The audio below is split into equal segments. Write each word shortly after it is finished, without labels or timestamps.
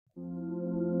How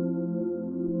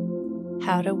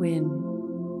to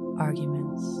win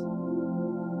arguments.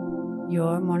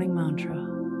 Your morning mantra.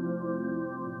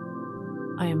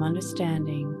 I am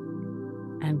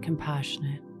understanding and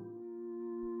compassionate.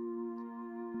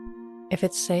 If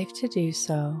it's safe to do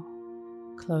so,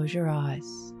 close your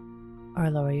eyes or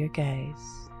lower your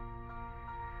gaze.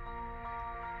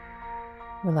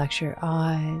 Relax your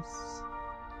eyes,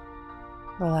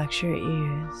 relax your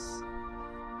ears,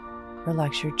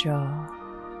 relax your jaw.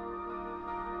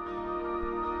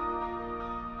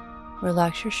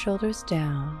 Relax your shoulders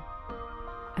down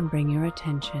and bring your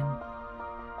attention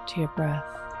to your breath.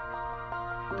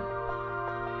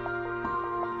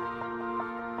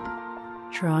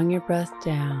 Drawing your breath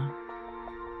down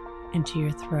into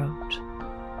your throat.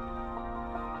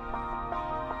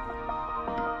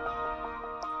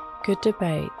 Good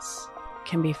debates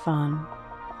can be fun.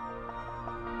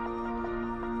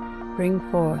 Bring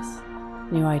forth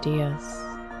new ideas.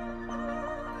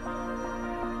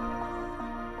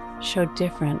 Show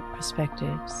different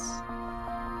perspectives.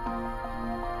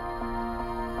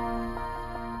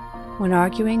 When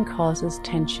arguing causes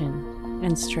tension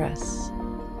and stress,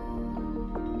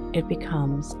 it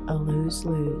becomes a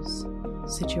lose-lose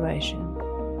situation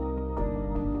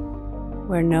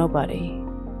where nobody,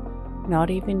 not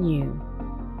even you,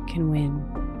 can win.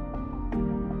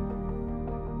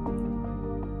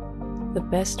 The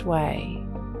best way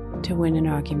to win an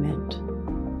argument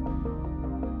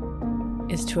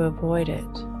is to avoid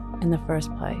it in the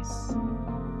first place.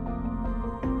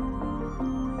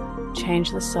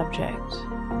 Change the subject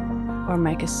or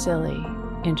make a silly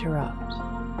interrupt.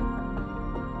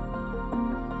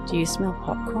 Do you smell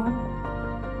popcorn?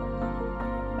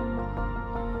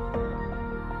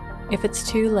 If it's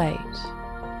too late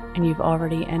and you've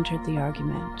already entered the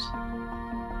argument,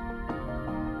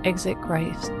 exit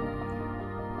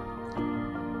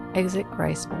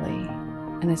gracefully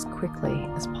and as quickly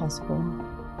as possible.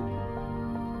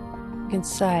 You can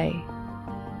say,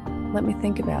 "Let me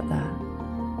think about that."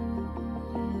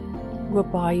 We'll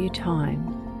buy you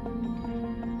time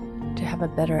to have a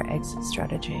better exit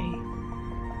strategy.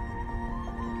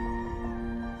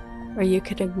 Or you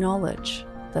could acknowledge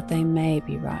that they may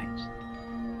be right.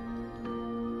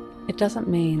 It doesn't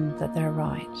mean that they're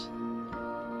right,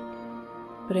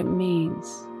 but it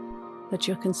means that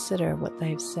you'll consider what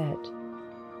they've said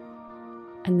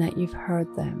and that you've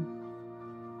heard them.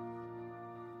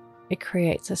 It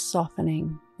creates a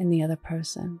softening in the other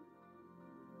person.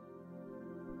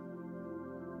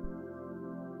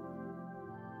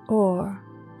 Or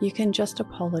you can just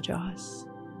apologize.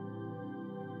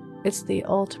 It's the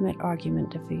ultimate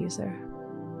argument diffuser.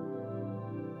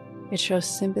 It shows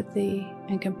sympathy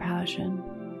and compassion,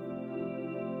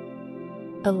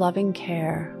 a loving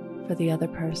care for the other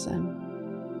person,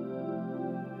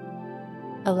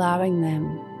 allowing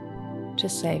them to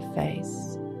save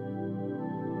face.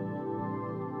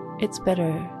 It's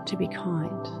better to be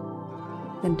kind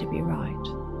than to be right.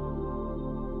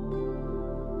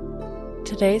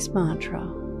 Today's mantra,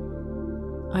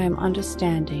 I am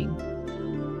understanding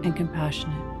and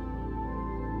compassionate.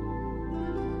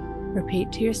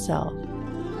 Repeat to yourself,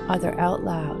 either out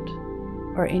loud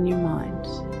or in your mind.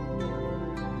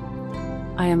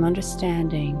 I am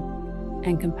understanding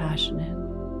and compassionate.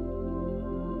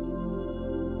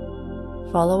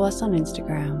 Follow us on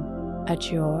Instagram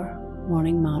at Your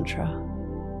Morning Mantra.